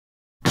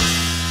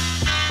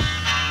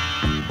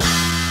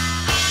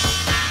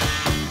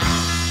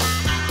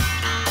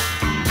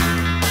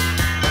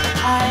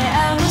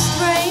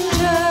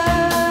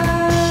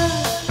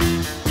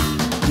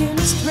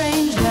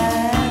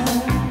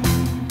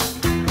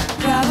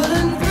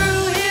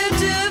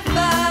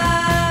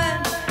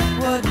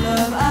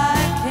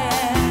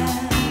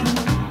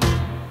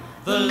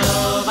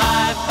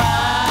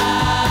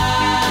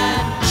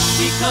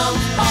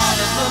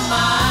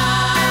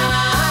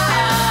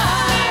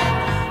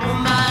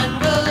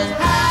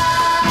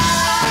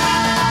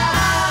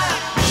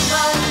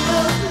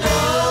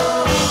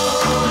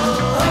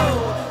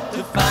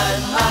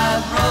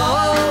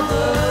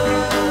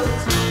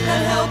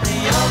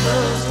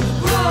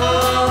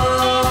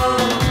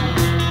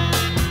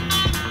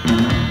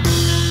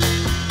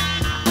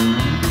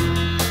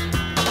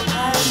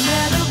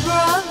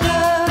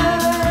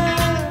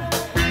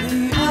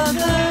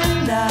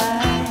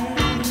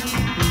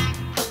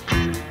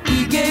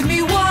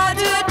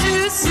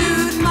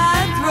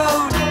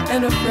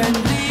and a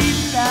friendly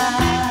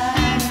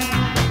light.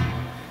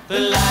 The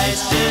light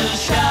still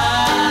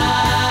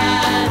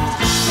shines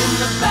in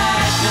the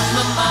back of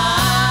my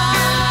mind.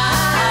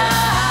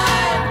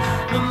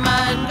 My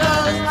mind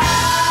goes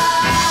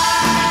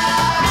high,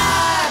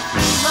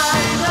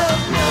 mind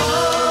goes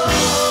low,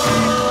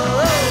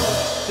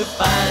 to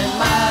find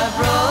my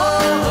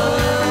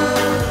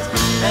brothers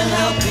and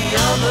help the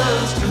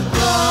others to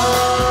grow.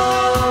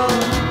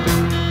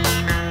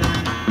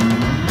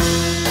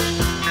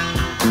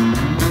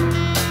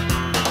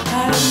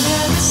 I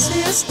met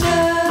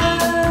sister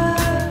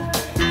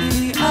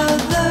the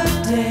other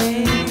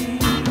day.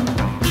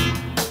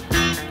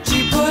 She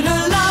put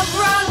her love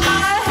round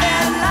my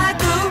head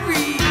like a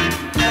wreath,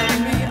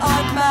 carried me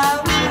on my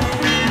way.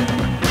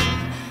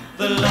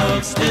 The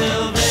love's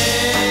still there.